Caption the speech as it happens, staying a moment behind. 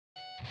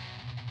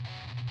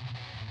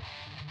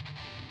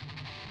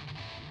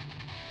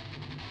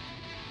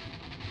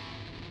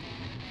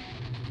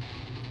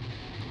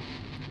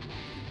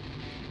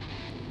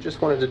Just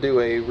wanted to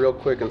do a real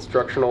quick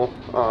instructional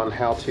on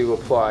how to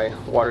apply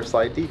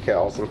Waterslide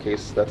decals in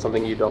case that's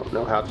something you don't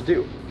know how to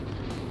do.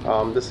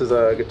 This is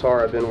a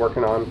guitar I've been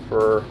working on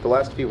for the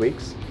last few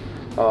weeks.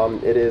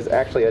 It is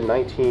actually a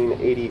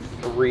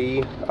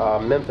 1983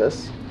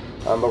 Memphis,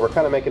 but we're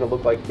kind of making it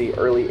look like the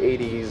early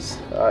 80s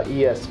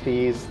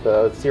ESPs,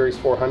 the Series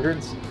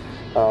 400s.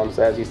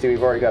 So as you see,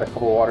 we've already got a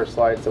couple of water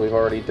slides that we've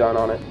already done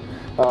on it.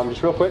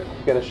 Just real quick,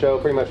 going to show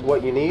pretty much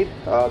what you need.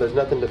 There's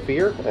nothing to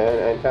fear,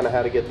 and kind of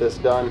how to get this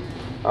done.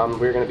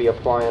 We're going to be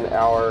applying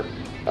our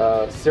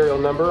serial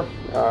number,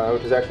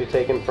 which is actually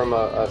taken from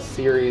a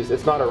series.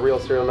 It's not a real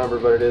serial number,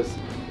 but it is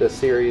the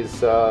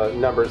series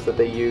numbers that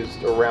they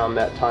used around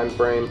that time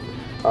frame,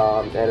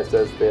 and it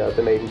says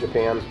the made in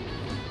Japan.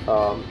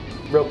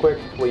 Real quick,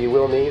 what you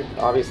will need,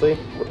 obviously,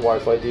 with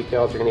Waterslide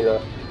decals, you're going to need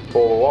a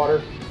bowl of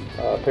water,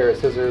 a pair of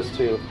scissors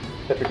to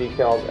cut your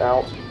decals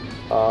out,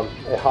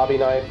 a hobby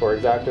knife or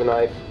X-Acto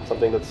knife,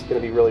 something that's going to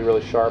be really,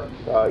 really sharp,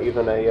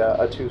 even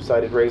a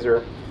two-sided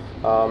razor,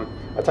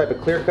 a type of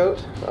clear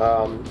coat,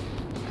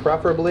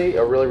 preferably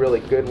a really, really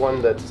good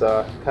one that's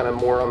kind of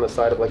more on the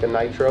side of like a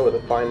nitro with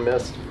a fine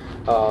mist.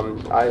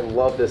 I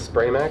love this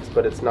Spray Max,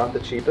 but it's not the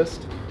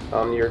cheapest.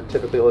 You're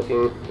typically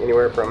looking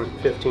anywhere from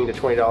 $15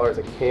 to $20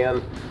 a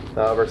can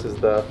versus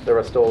the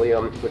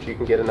Rust-Oleum, which you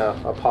can get in a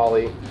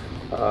poly,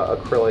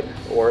 acrylic,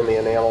 or in the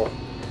enamel.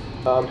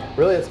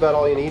 Really, that's about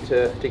all you need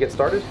to get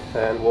started,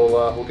 and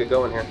we'll get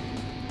going here.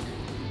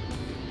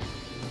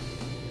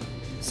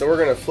 So we're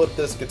going to flip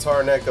this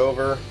guitar neck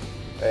over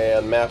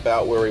and map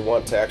out where we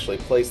want to actually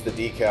place the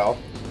decal.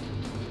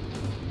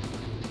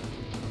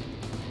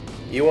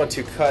 You want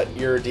to cut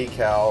your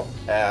decal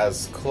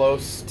as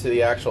close to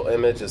the actual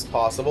image as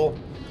possible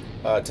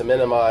to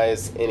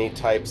minimize any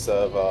types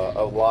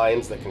of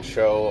lines that can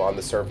show on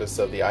the surface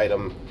of the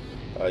item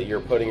you're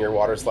putting your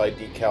Waterslide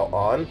decal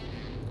on.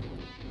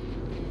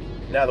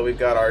 Now that we've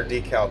got our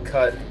decal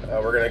cut,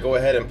 we're going to go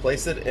ahead and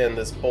place it in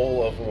this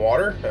bowl of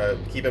water.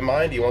 Keep in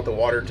mind, you want the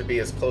water to be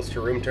as close to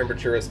room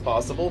temperature as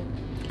possible.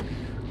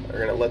 We're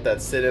going to let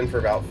that sit in for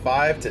about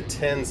 5 to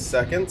 10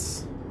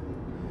 seconds,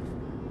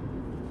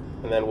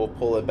 and then we'll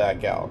pull it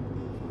back out.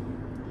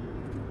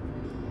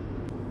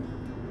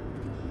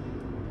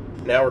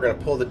 Now we're going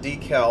to pull the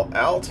decal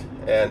out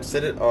and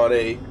sit it on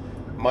a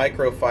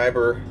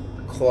microfiber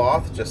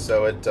cloth, just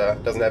so it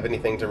doesn't have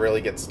anything to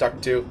really get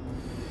stuck to.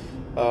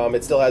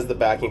 It still has the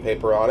backing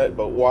paper on it,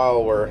 but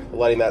while we're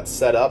letting that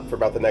set up for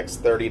about the next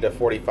 30 to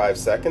 45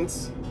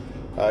 seconds,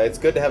 it's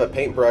good to have a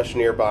paintbrush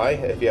nearby.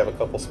 If you have a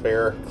couple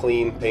spare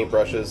clean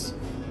paintbrushes,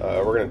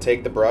 we're going to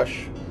take the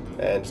brush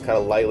and just kind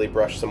of lightly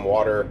brush some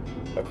water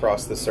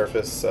across the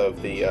surface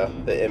of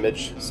the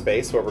image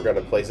space where we're going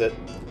to place it.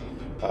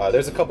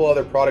 There's a couple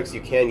other products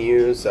you can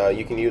use.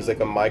 You can use like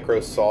a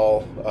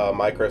microsol,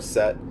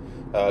 microset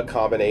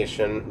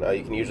combination.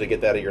 You can usually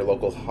get that at your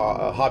local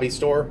hobby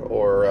store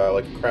or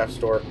like a craft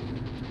store.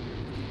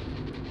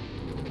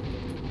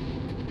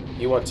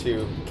 You want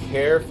to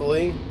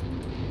carefully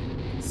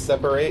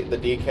separate the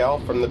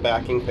decal from the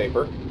backing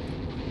paper,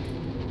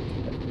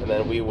 and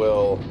then we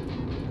will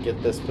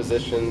get this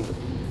positioned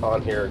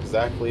on here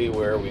exactly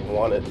where we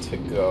want it to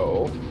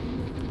go.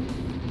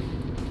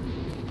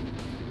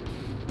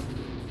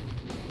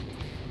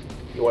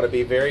 You want to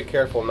be very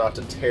careful not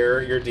to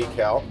tear your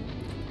decal.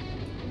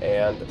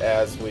 And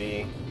as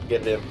we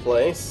get it in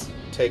place,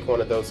 take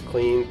one of those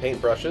clean paint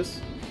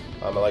brushes.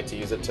 I like to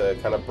use it to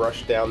kind of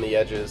brush down the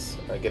edges,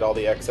 get all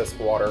the excess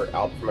water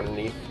out from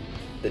underneath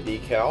the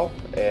decal,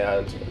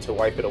 and to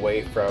wipe it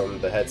away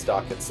from the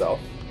headstock itself.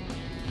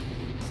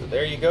 So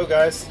there you go,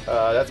 guys.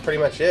 That's pretty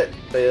much it.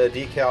 The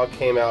decal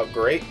came out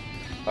great.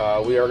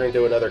 We are going to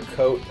do another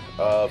coat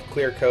of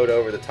clear coat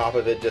over the top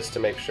of it just to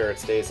make sure it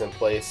stays in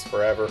place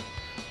forever.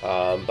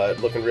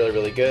 But looking really,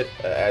 really good.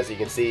 As you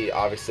can see,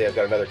 obviously I've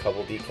got another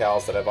couple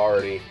decals that I've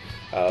already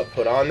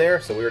put on there,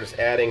 so we were just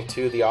adding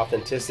to the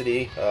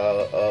authenticity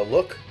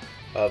look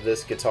of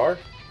this guitar.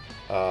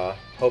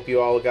 Hope you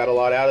all got a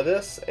lot out of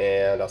this,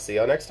 and I'll see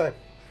y'all next time.